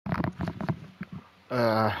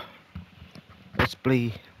Uh, let's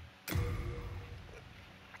play.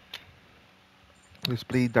 Let's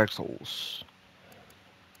play Dark Souls.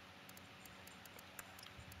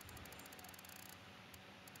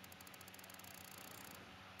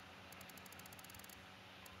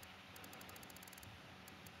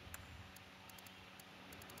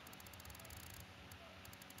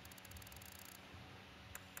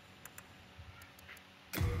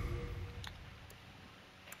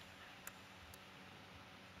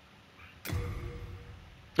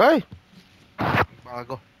 Ay!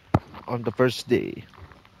 Bago. On the first day,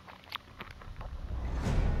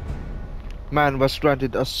 man was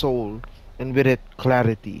granted a soul, and with it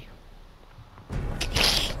clarity.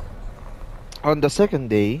 On the second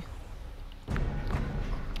day,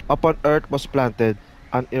 upon earth was planted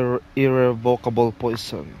an irrevocable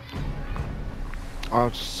poison, a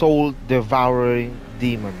soul-devouring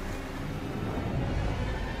demon.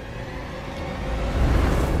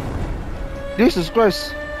 Jesus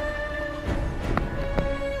Christ!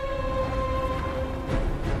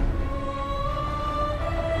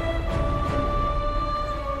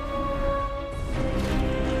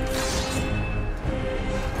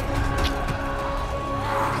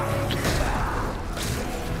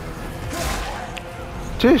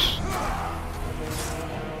 Jeez!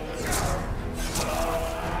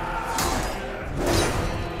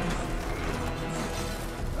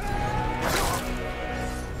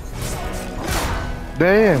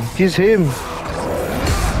 Damn, he's him.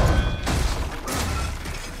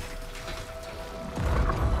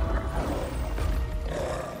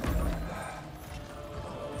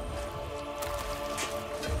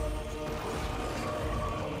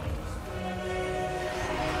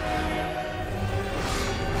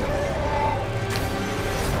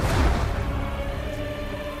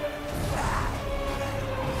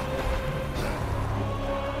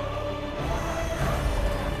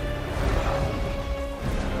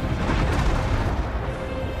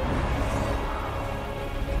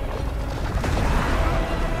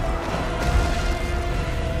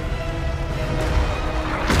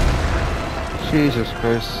 Jesus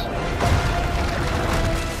Christ.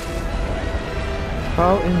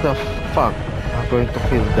 How in the fuck am I going to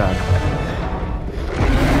kill that?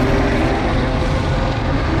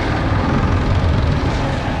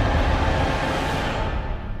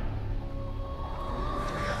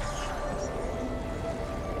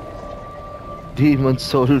 Demon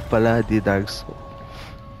Soul pala, di Dark Soul.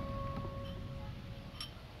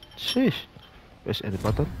 Sheesh. Press any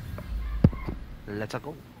button. Let's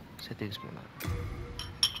go. Settings muna.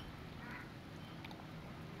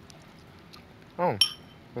 Oh,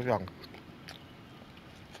 wait lang.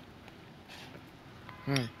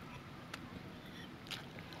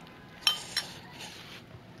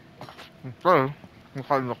 Sorry,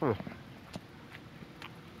 nakain ako.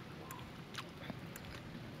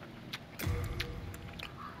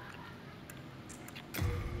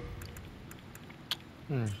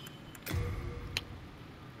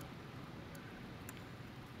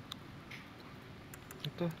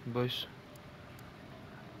 Ito, boys.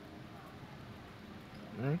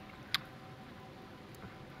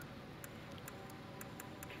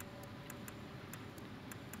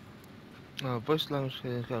 Voice language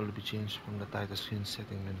can only be changed from the title screen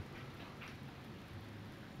setting menu.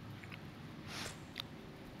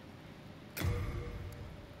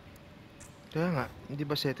 Kaya nga, hindi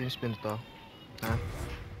ba settings pin to? Ha?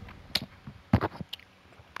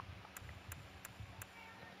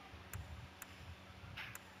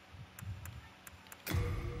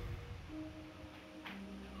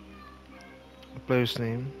 Player's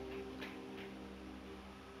name.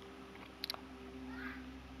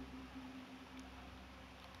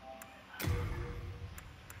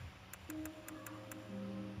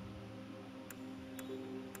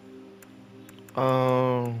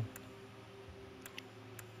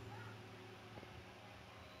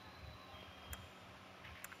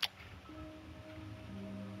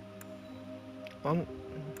 Um,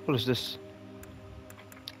 what is this?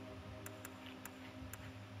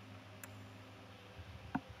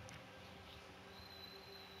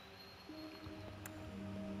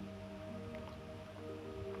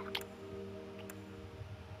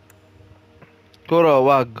 Kuro,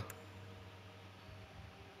 wag.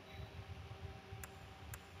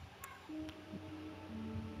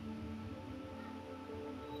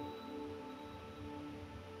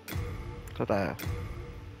 Ito tayo.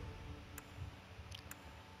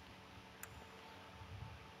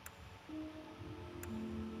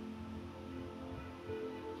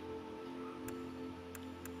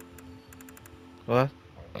 What?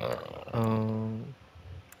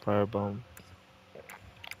 Firebomb.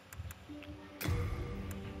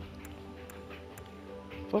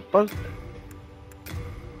 What? What?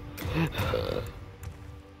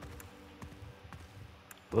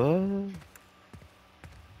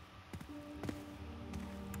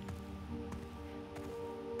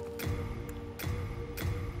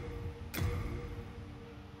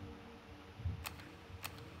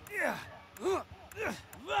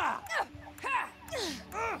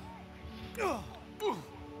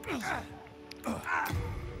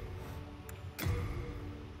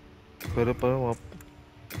 Pwede pa yung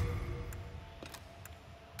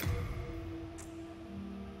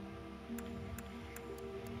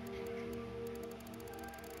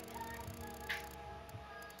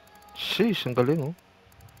sheesh, ang galing oh.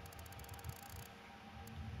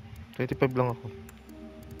 25 lang ako.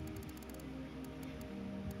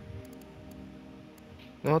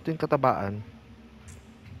 Ano ito yung katabaan?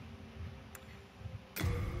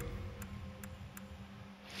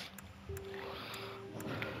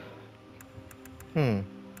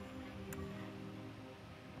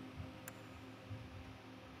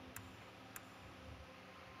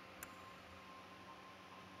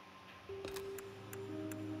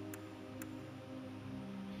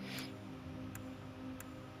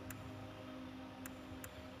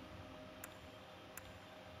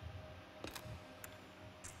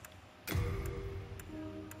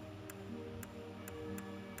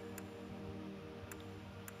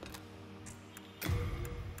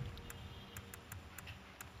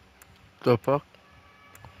 The fuck?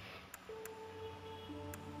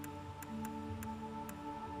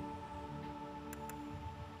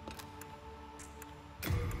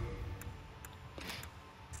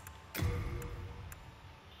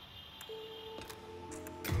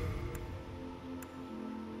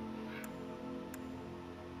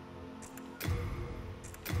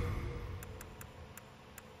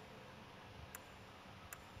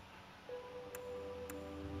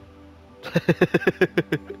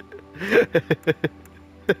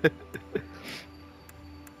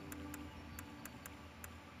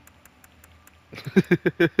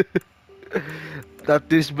 That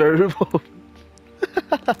is very bold.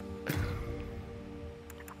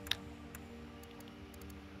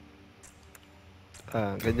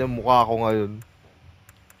 Ganyan mukha ako ngayon.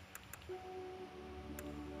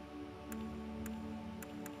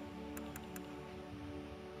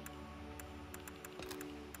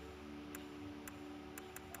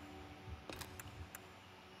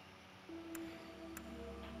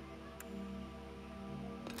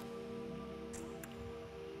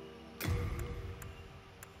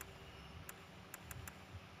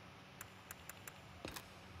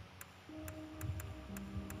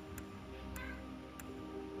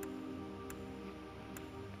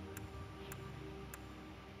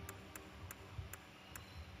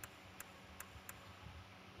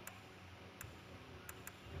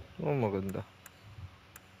 Oh, maganda.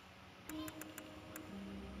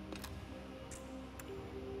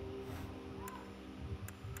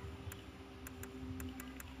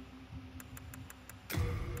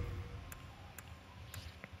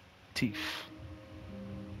 Thief.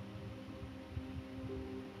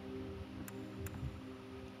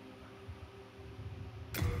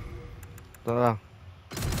 Tara.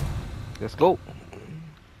 Let's go.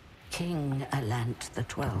 King Alant the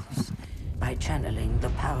XII, by channeling the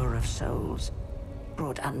power of souls,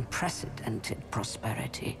 brought unprecedented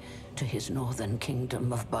prosperity to his northern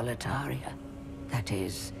kingdom of Boletaria. That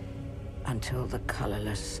is, until the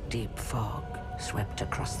colorless deep fog swept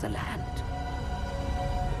across the land.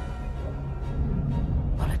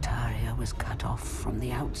 Boletaria was cut off from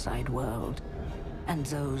the outside world, and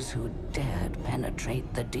those who dared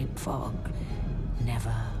penetrate the deep fog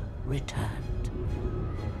never returned.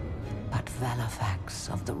 But Valifax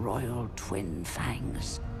of the Royal Twin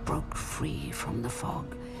Fangs broke free from the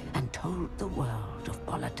fog and told the world of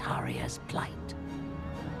Boletaria's plight.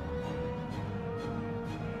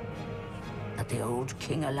 That the old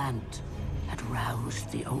King Alant had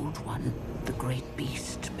roused the Old One, the great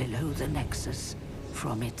beast below the Nexus,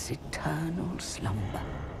 from its eternal slumber,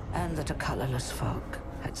 and that a colorless fog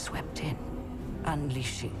had swept in,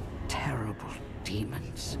 unleashing terrible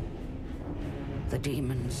demons. The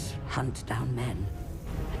demons hunt down men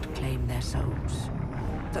and claim their souls.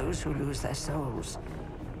 Those who lose their souls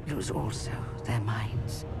lose also their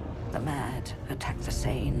minds. The mad attack the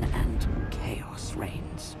sane, and chaos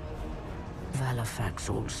reigns. Valifax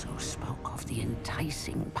also spoke of the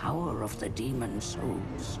enticing power of the demon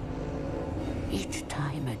souls. Each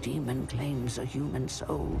time a demon claims a human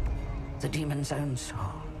soul, the demon's own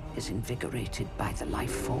soul is invigorated by the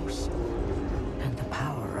life force, and the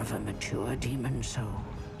power of a mature demon soul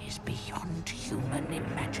is beyond human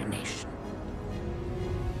imagination.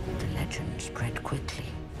 The legend spread quickly,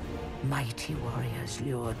 Mighty warriors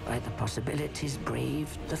lured by the possibilities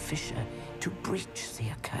braved the fissure to breach the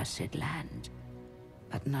accursed land,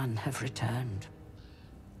 but none have returned.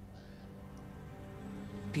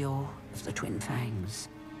 Bjor of the Twin Fangs,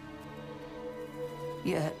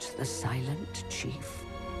 Yurt the Silent Chief,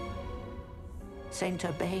 Saint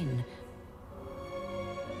Urbane,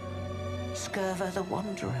 Skirva the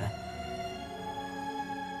Wanderer,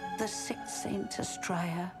 the sixth Saint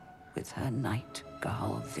Astrea with her knight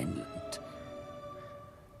Garl Vinland,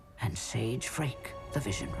 and Sage Frake the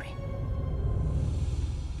Visionary.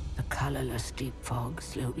 The colorless deep fog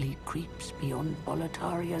slowly creeps beyond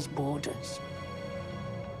Boletaria's borders.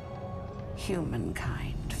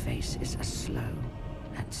 Humankind faces a slow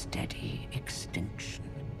and steady extinction.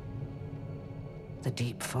 The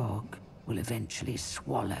deep fog will eventually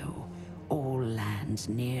swallow all lands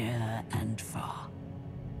near and far.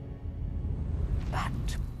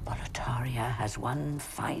 But Boletaria has one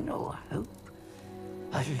final hope.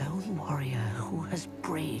 A lone warrior who has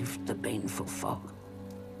braved the baneful fog.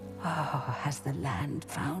 Oh, has the land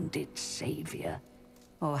found its savior?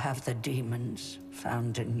 Or have the demons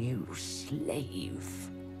found a new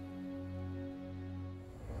slave?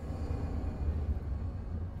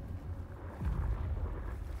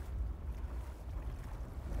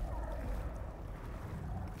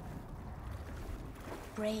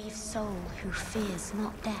 Brave soul who fears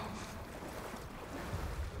not death.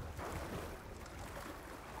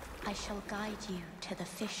 I shall guide you to the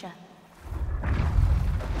fissure.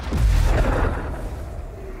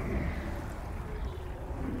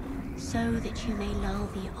 So that you may lull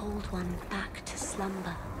the old one back to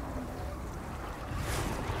slumber.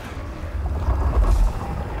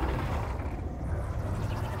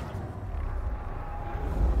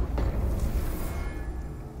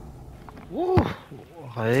 Woo!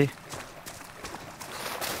 Okay.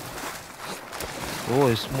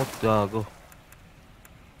 Oh, smooth gago.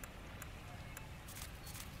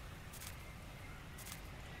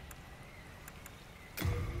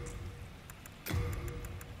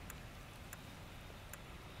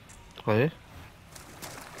 Okay.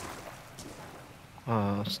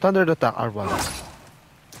 Standard attack R1.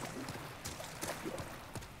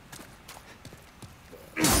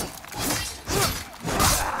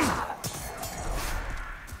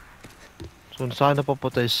 So, saan na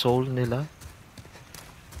papunta yung soul nila?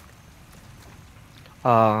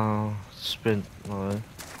 Sprint. Okay.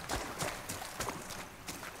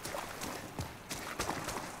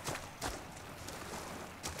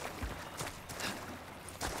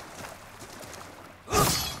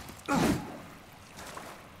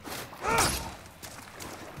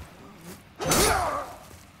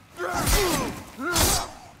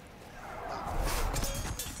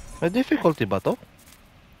 May difficulty ba to?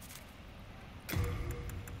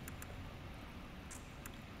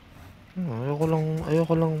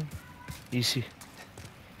 Ayoko lang easy.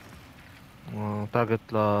 Target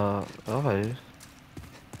la... Okay.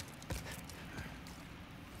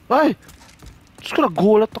 Ay! Diyos ko,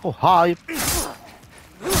 nagulat ako. Hype!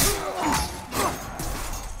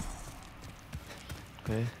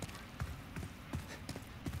 Okay.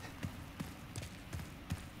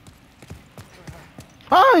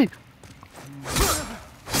 Hi!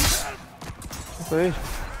 Okay.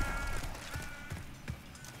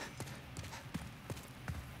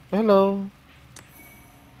 Hello.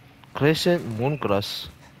 Crescent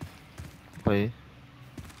Mooncross. Okay.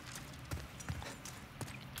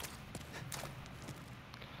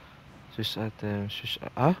 Swiss item,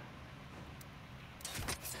 ah?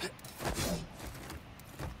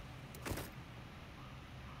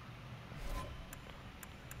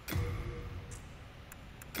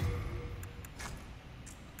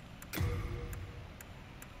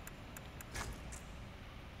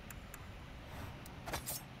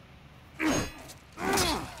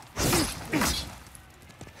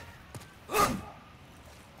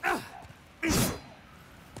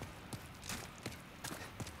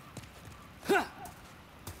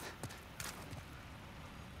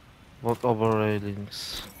 Walk over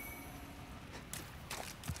railings.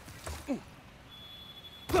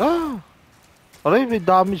 Ah! Aray, may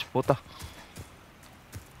damage, puta.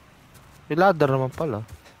 May ladder naman pala.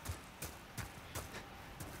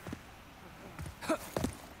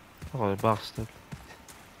 Okay, backstep.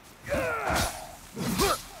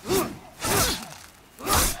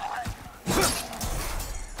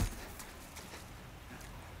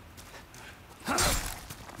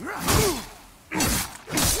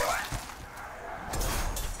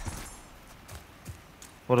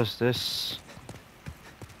 What is this?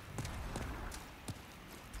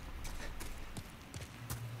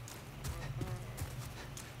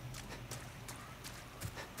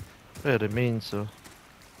 It remains so.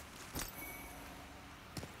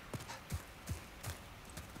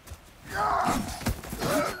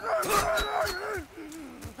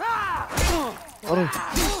 Aray!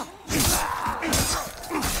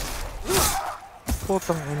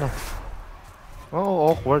 Putang ina.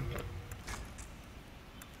 Oh, awkward.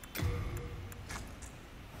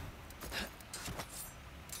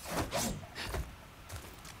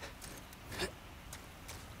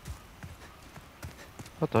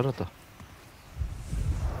 Ano to?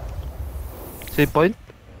 Save point?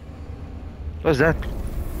 What's that?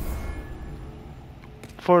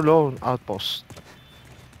 Forlorn outpost.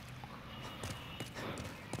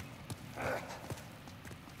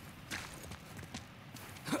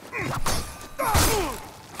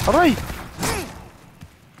 Aray!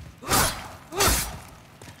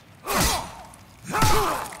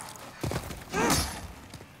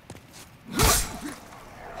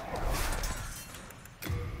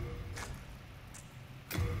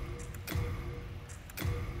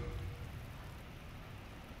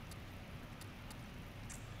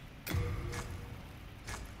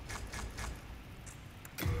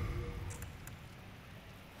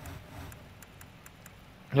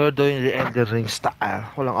 You're doing the Elden Ring style.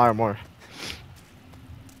 Walang armor.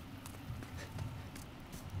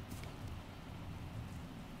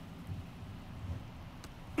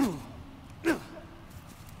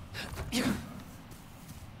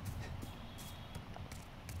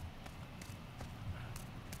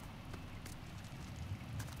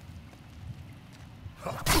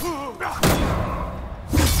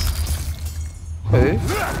 Okay.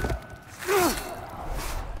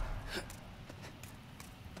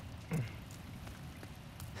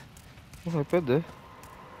 Okay, pwede.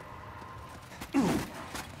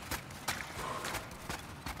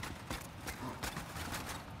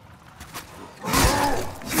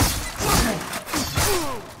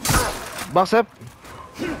 Backsep!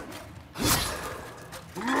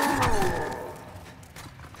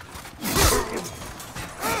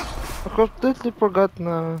 I completely forgot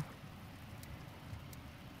na...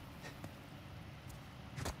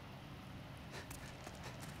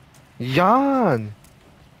 Yan!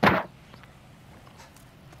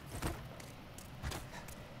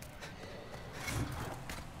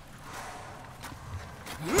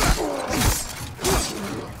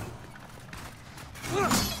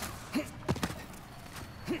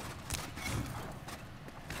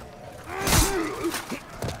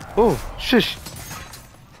 Oh, shish!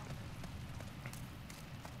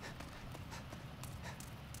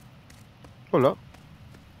 Wala.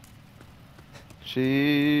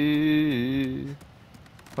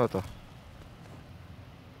 Ano to?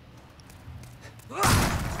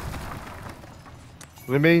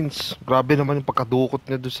 Remains. Grabe naman yung pagkadukot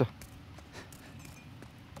niya doon sa...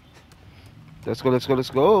 Let's go, let's go,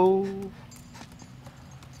 let's go!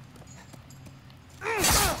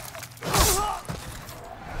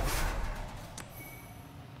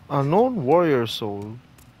 Unknown warrior soul.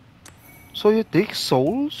 So you take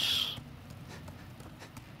souls?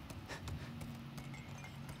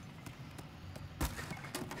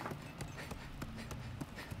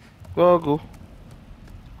 Gago.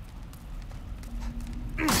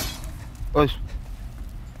 Ay.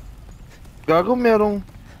 Gago, merong...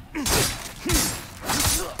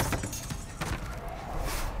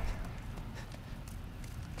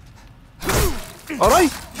 Aray!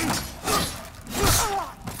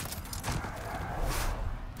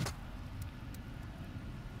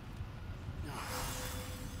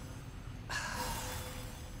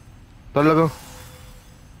 Talagang...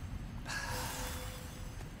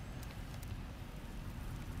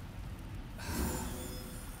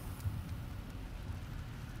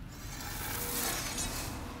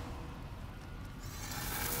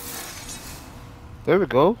 There we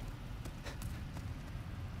go.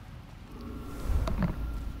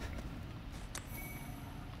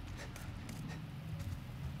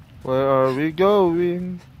 Where are we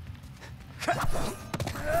going?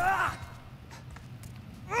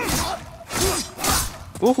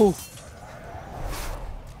 Woohoo!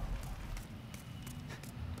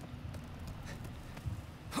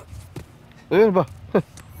 Ayun ba?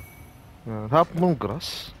 Half moon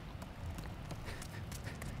grass.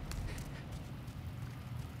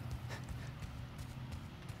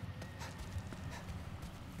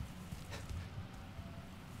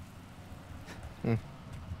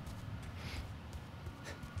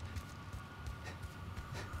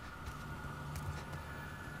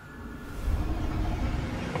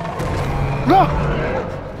 No!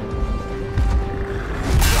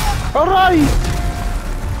 Aray!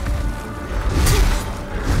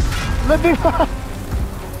 Labi pa!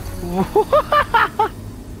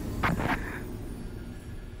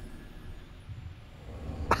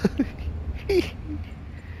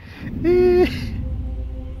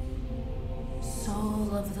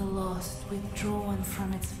 lost withdrawn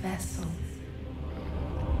from its vessel.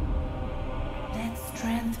 Let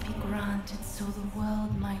strength be granted so the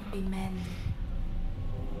world might be mended.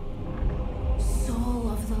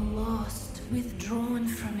 Soul of the lost withdrawn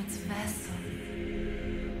from its vessel.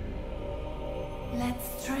 Let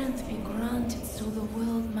strength be granted so the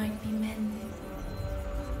world might be mended.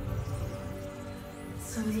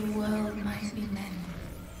 So the world might be mended.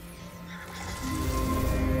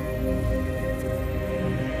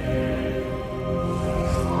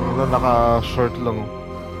 Wala, naka-short lang.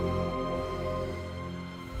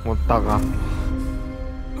 Munta ka.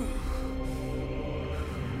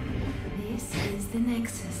 This is the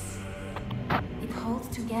Nexus. It holds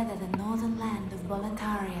together the northern land of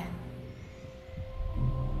Boletaria.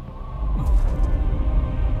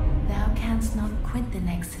 Thou canst not quit the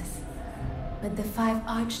Nexus, but the 5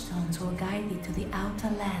 archstones will guide thee to the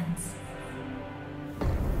outer lands.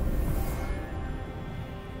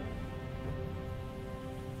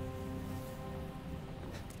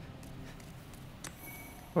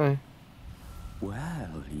 Ay.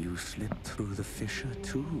 Well, you slipped through the fissure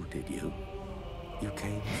too, did you? You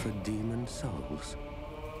came for demon souls?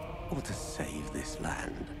 Or to save this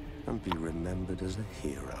land and be remembered as a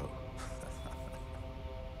hero?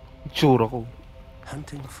 Itsura ko.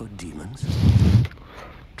 Hunting for demons?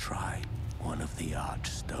 Try one of the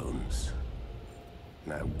archstones.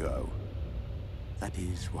 Now go. That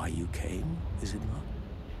is why you came, is it not?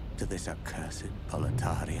 To this accursed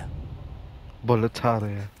Boletaria.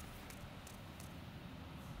 Boletaria.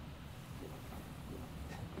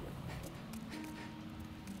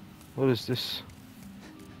 What is this?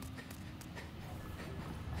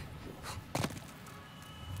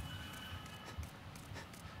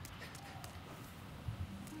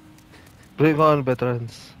 Bring on,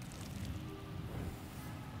 veterans.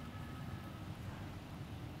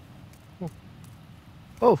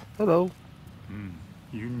 Oh, hello.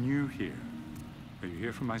 You new here. Are you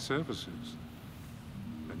here for my services?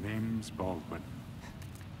 The name's Baldwin.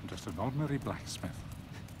 I'm just an ordinary blacksmith.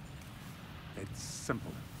 It's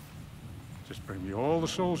simple. Just bring me all the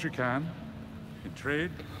souls you can. In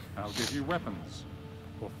trade, I'll give you weapons.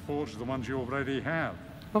 Or forge the ones you already have.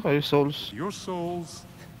 Okay, souls. Your souls,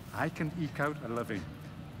 I can eke out a living.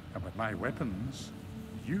 And with my weapons,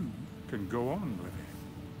 you can go on living.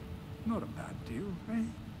 Not a bad deal, eh?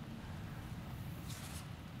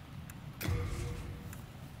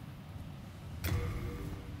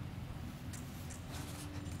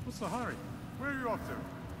 What's the hurry? Where are you off to?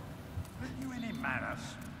 Have you any manners?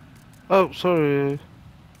 Oh, sorry.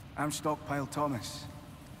 I'm Stockpile Thomas.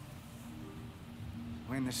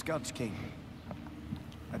 When the Scourge came,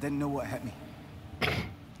 I didn't know what hit me.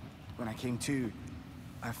 When I came to,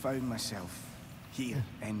 I found myself here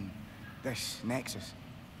in this Nexus.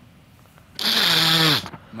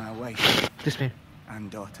 My wife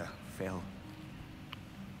and daughter fell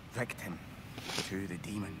victim to the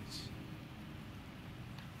demons.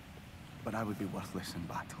 But I would be worthless in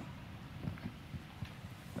battle.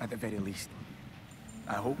 At the very least,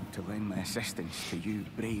 I hope to lend my assistance to you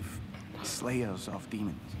brave slayers of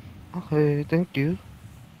demons. Okay, thank you.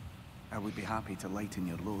 I would be happy to lighten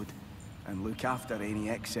your load and look after any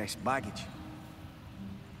excess baggage.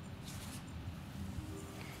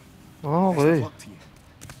 Best of Okay. luck to you.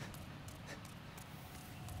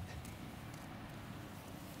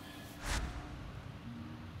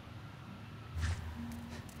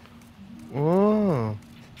 Oh.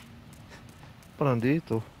 Parang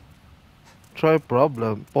dito. Try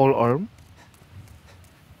problem. Pole arm.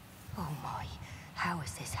 Oh my, how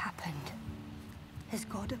has this happened? Has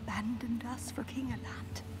God abandoned us for King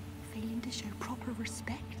Alant, failing to show proper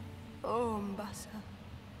respect? Oh, Mbasa.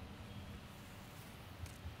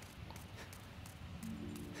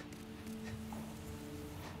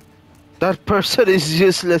 That person is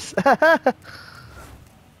useless.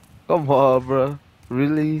 Come on, bro.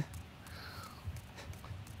 Really?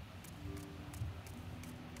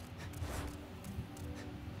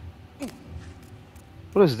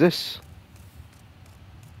 What is this?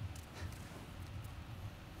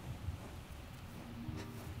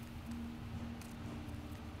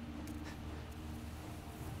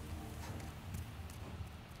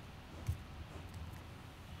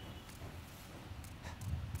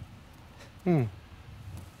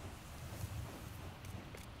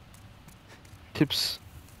 Tips.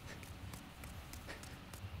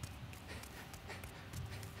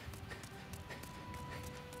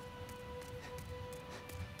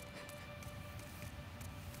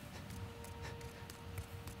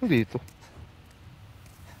 Dito.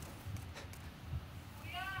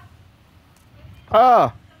 Ah!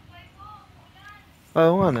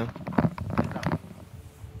 Ayaw nga na.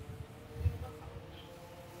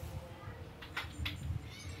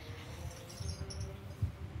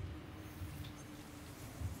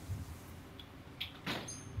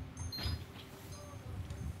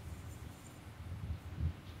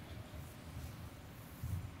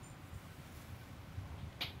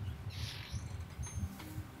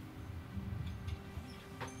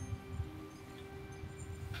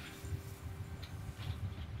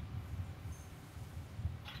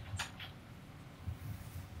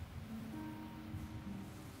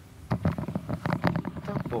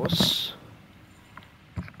 Boss.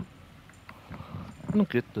 Anong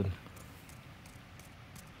cute dun?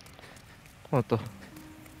 Ano to?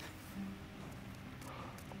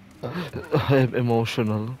 I'm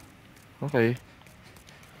emotional. Okay.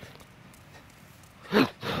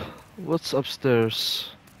 What's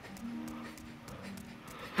upstairs?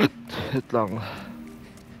 Wait lang.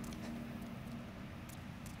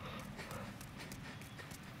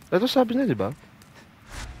 Ito sabi niya, di ba?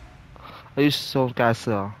 Ayos Soul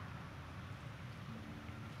Castle.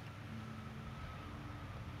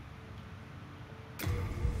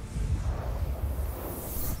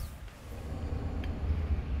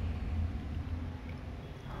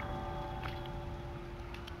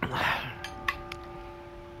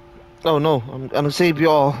 Oh no, I'm gonna save you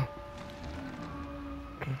all.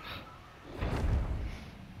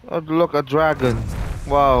 Oh, look, a dragon.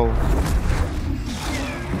 Wow.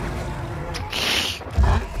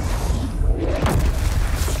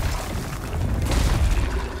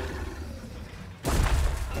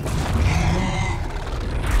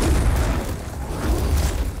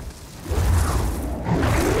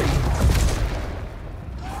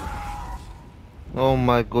 Oh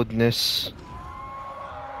my goodness.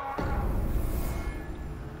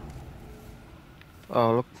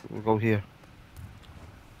 Oh, look, we'll go here.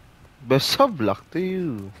 Best of luck to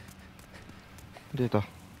you. Dito.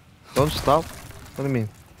 Don't stop. What do you mean?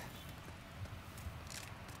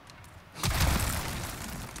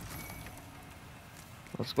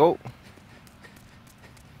 Let's go.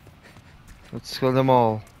 Let's kill them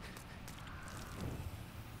all.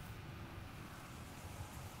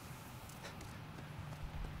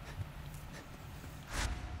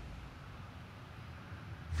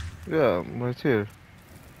 Yeah, I'm right here.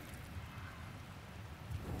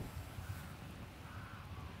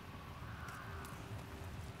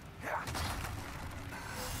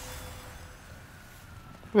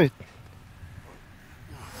 Wait.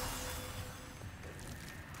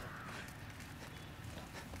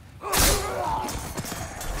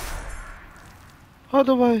 How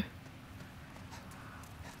do I?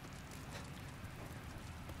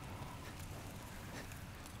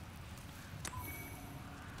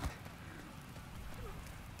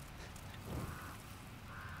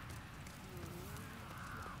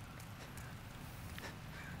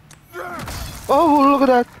 Oh, look at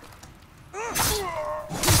that.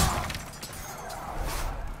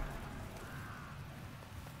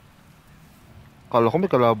 Kala ko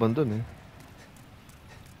may kalaban dun eh.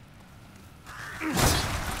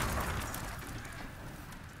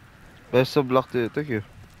 Best of luck to you. Thank you.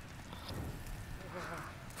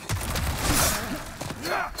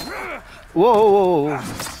 Whoa, whoa, whoa, whoa.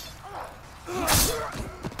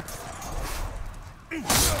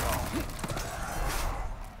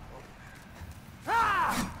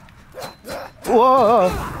 Whoa!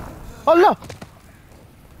 Allah!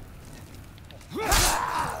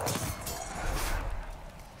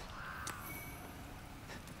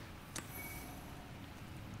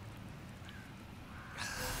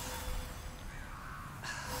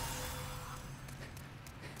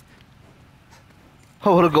 I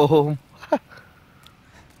wanna go home.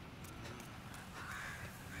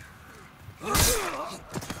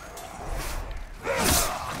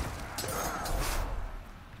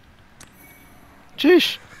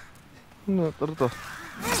 Sheesh! Ano to?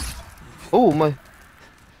 Oh my!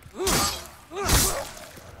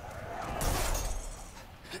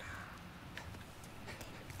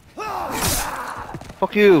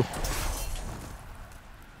 Fuck you!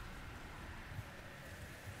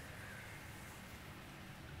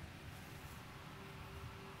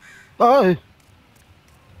 Ay!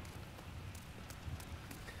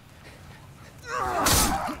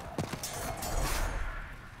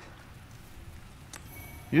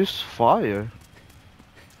 Use fire.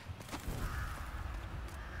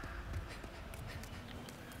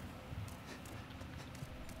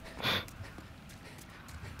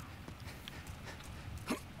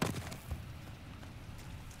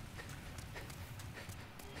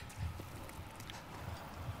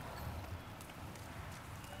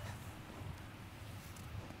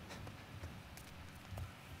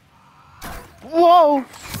 Whoa!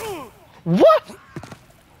 What?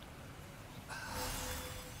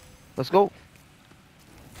 Let's go.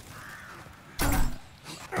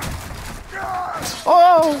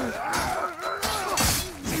 Oh!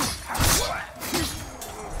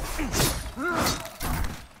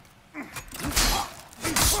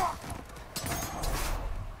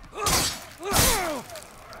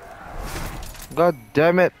 God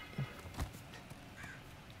damn it.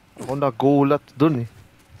 Ako nagulat dun eh.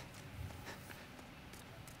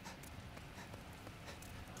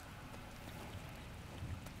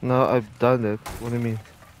 No, I've done it. What do you mean?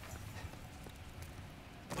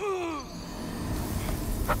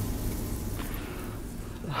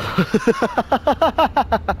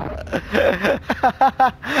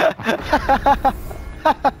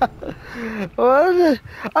 What?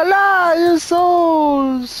 Allah, your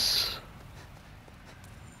souls!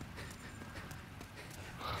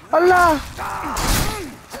 Allah!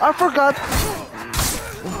 I forgot.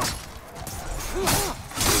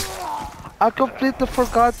 I completely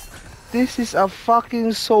forgot. This is a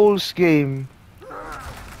fucking Souls game.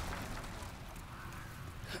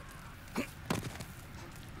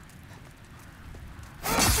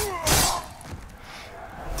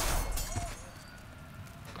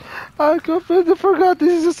 I completely forgot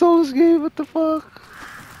this is a Souls game. What the fuck?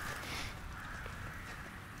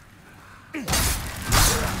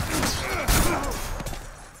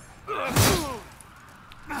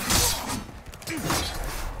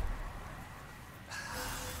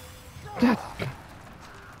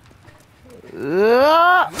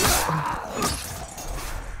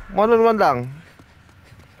 One-on-one lang.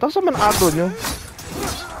 Tapos naman ato nyo.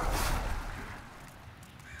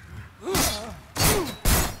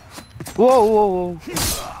 Whoa, whoa, whoa.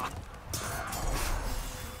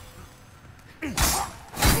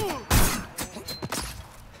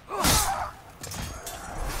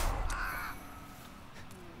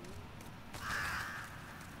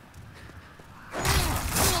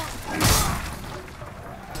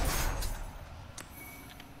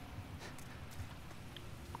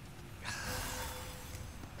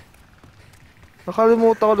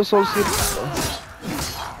 Nakalimutan ko na Soul Series.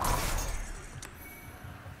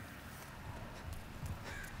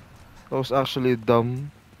 That was actually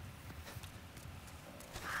dumb.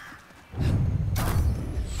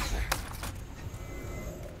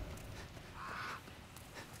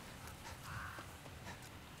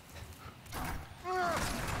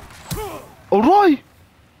 Oh, Roy!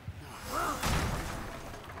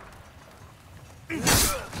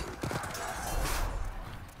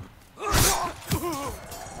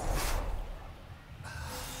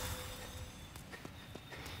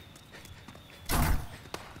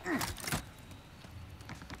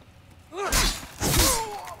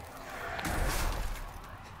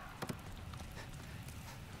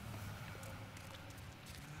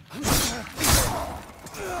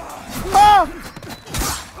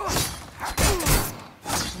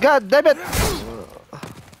 God damn it!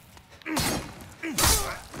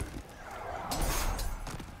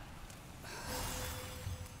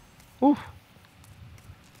 Oof.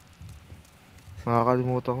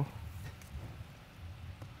 Nakakalimutan ko.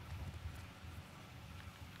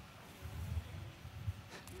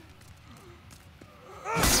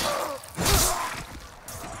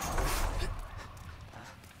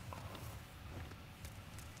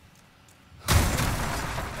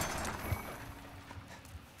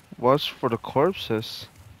 Watch for the corpses.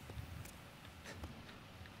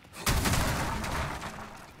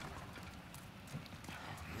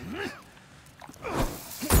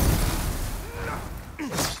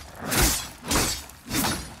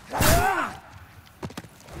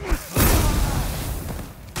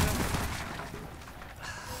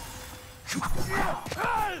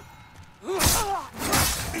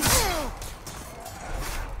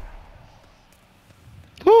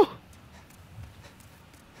 Whew.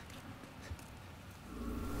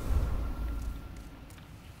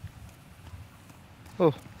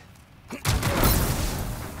 Oh.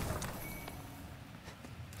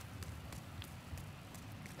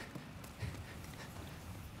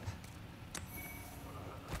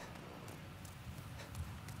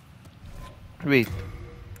 Wait.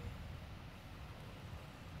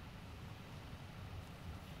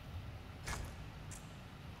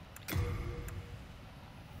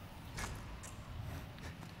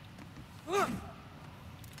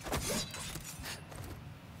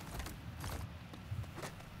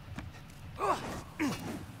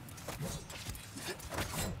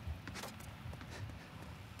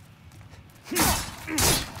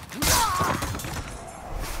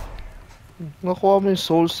 Nakuha mo yung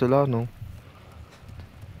souls sila, no?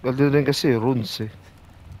 Ganda rin kasi runes eh.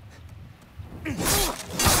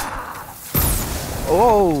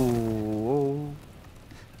 Oh!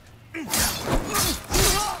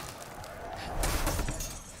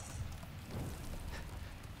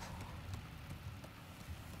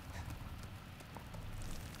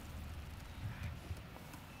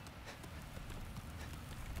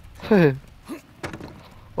 Hehe.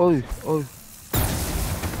 Oy, oy.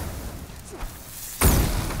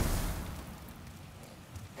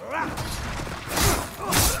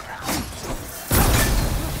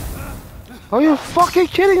 Are you fucking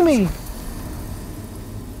kidding me?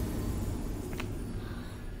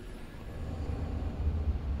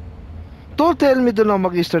 Don't tell me doon lang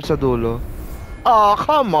mag-start sa dulo. Ah,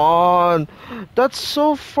 come on! That's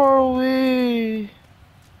so far away.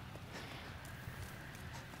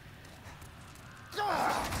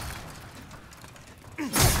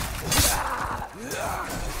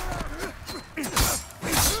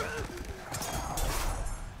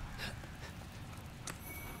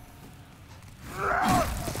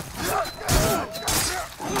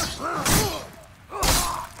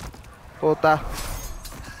 Puta.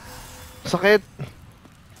 Sakit.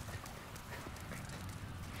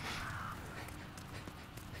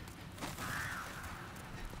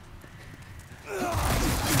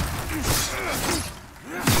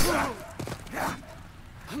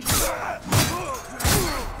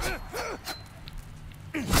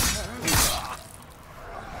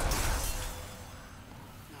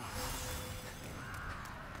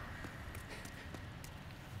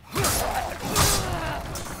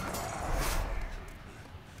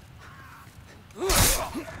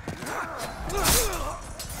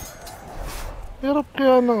 Hirap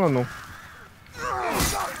kaya ng ano.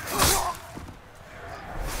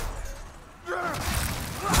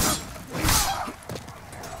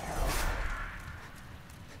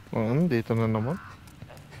 Dito na naman.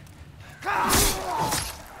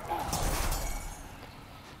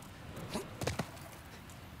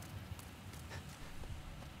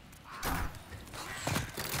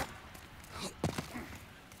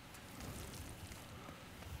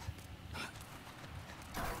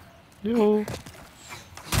 Yo.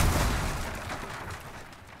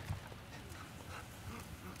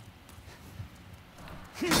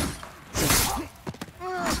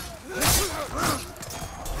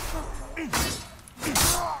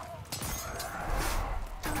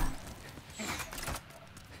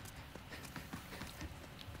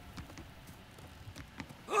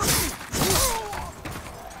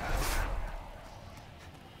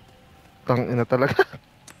 Tangina talaga.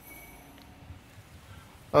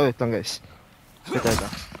 Oh, wait lang guys. Wait lang.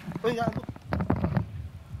 Uy, gago.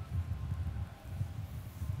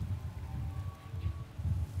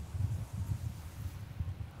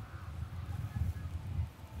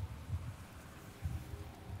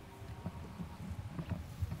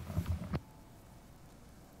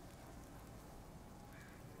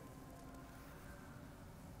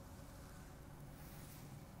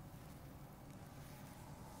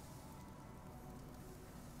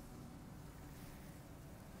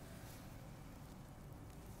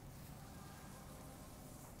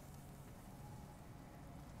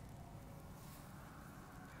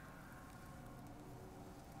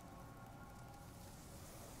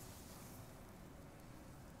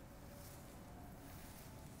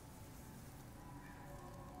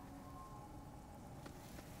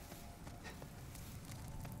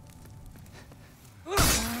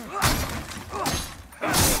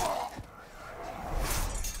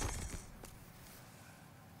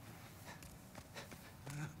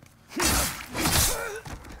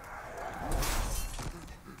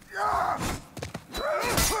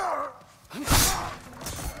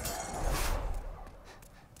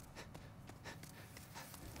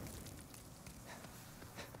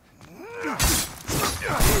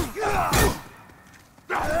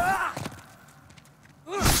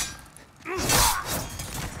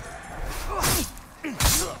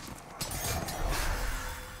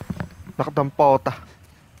 Nakatampota.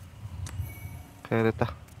 Kaya dito.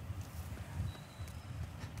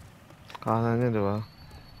 Kanan niya, di ba?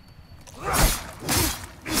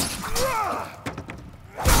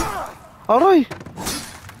 Aray!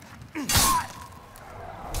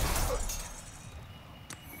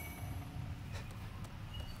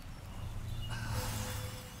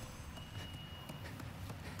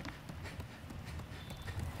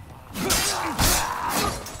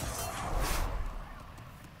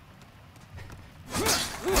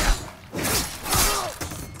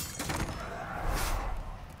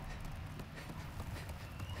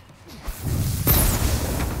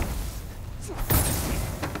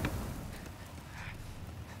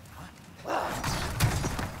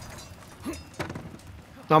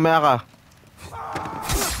 Namaya ka.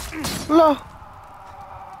 Wala.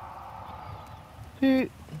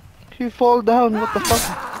 He fall down. What the fuck?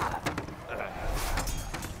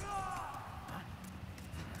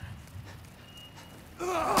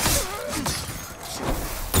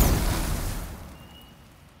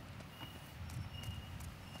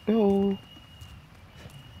 Yo.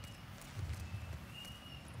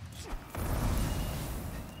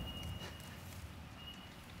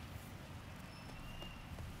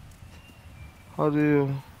 How do you...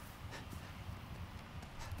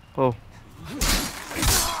 Oh.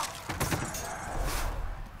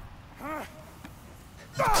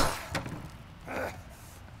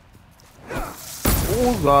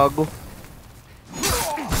 Gago.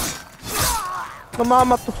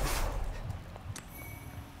 Namama to.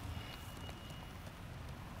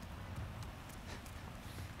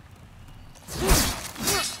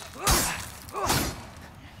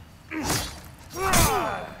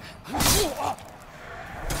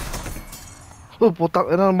 Oh, putang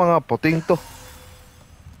ina ng mga puting to.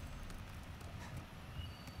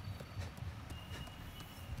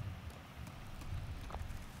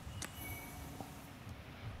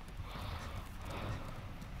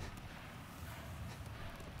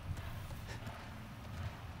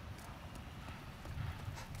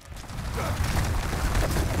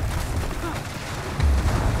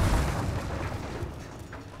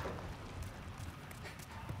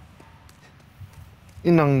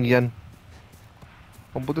 Inang yan.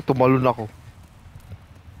 Ang buti tumalon ako.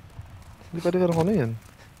 Hindi pwede ka na yan.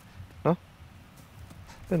 Ha?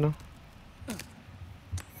 Yan o.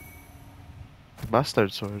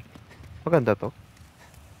 Bastard sword. Maganda to.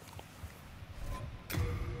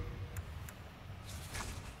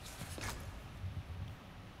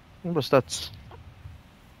 Ano ba stats?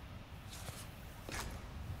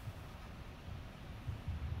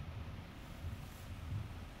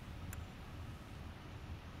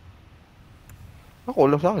 Ako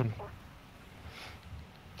lang sa akin.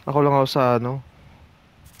 Ako lang ako sa ano.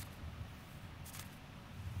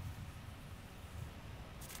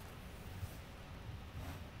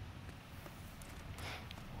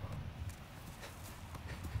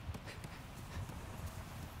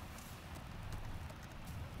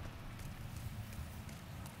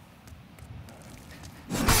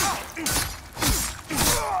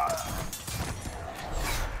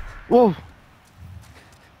 Wow!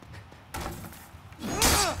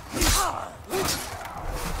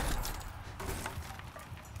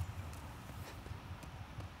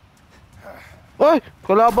 Ay!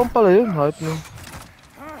 Kalaban pala yun. Hype na.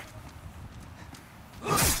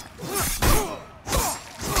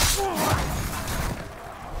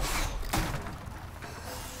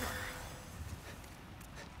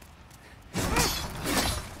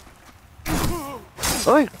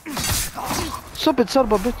 Ay! Sabit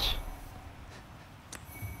sarba, bitch.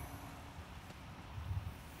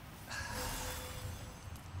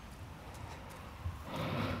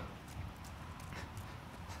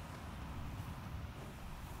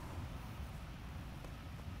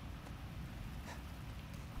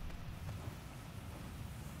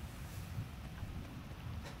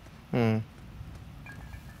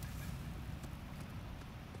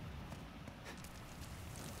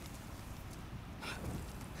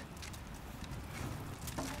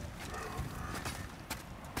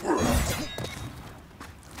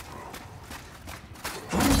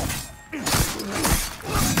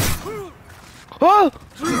 Ah!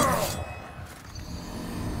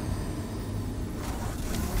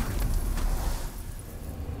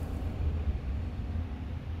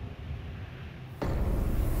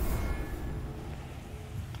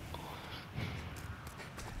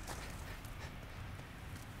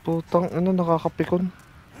 Putang ina, nakakapikon.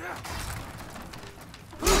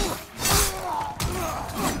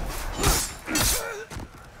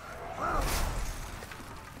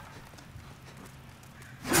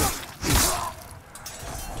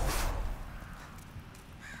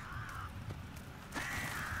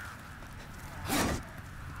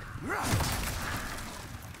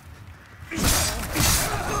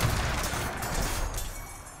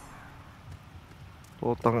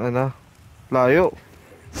 Putang ina. Layo.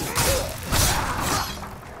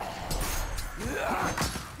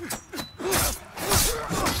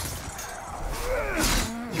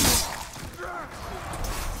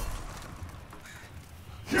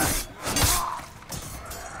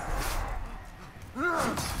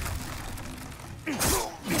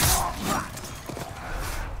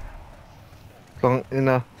 Putang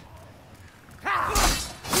ina.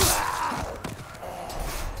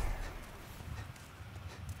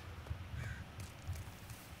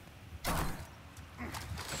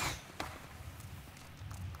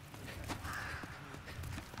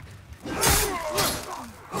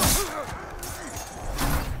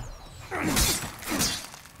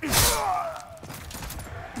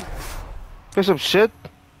 Piece of shit.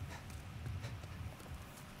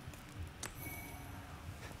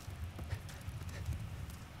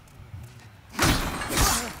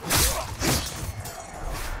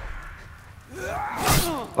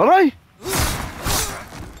 Aray!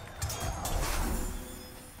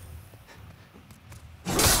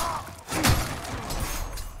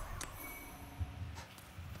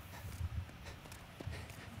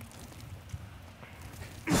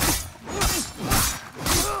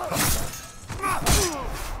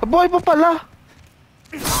 Boy pa pala.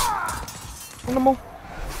 Ano mo?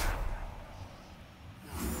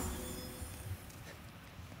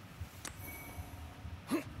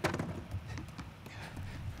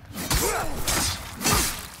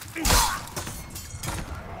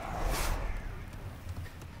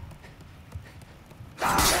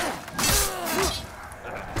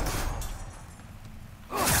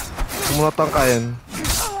 Muna tangkayan.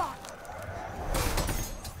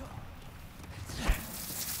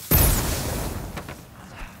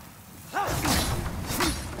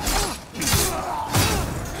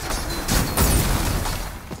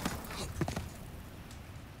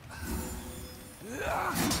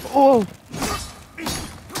 Oh!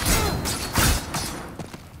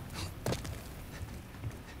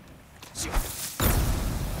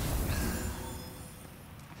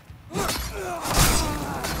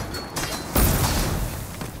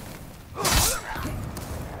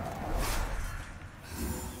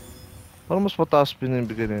 Parang mas mataas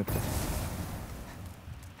binibigay nito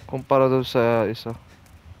kumpara doon sa isa.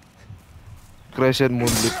 Crescent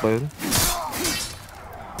Moonlit pa yun.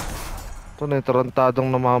 Ito na yung tarantadong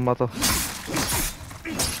namama to.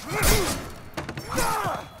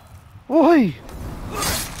 Uy!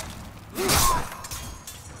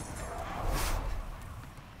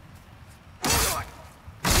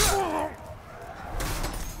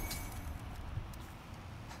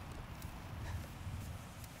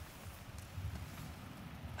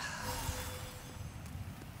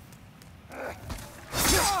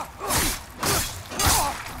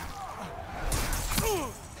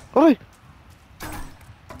 Aray!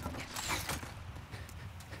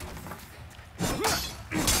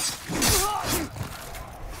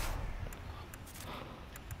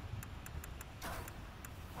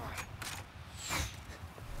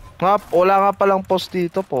 Wala nga palang post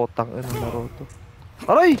dito, potang ina laro to.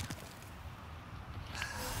 Aray!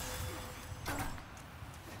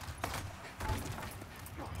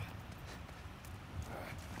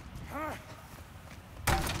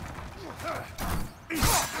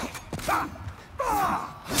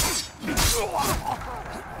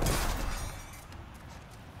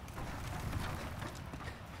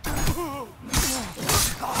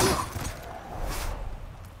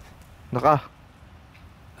 Naka.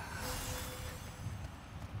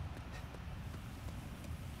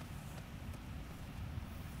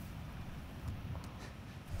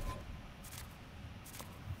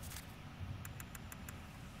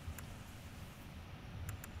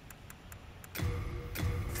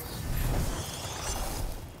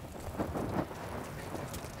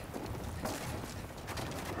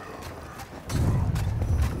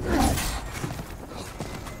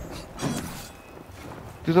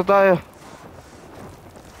 Dito tayo.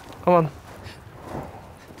 Come on.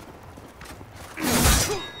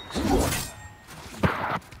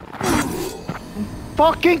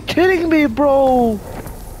 Fucking kidding me, bro.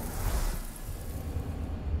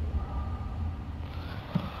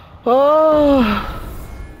 Ah.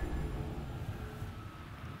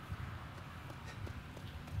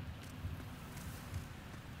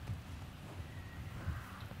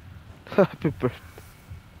 Happy birthday.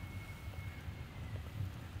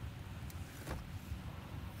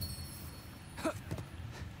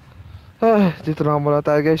 Dito na muna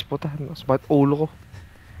tayo guys, puta, sakit ulo ko.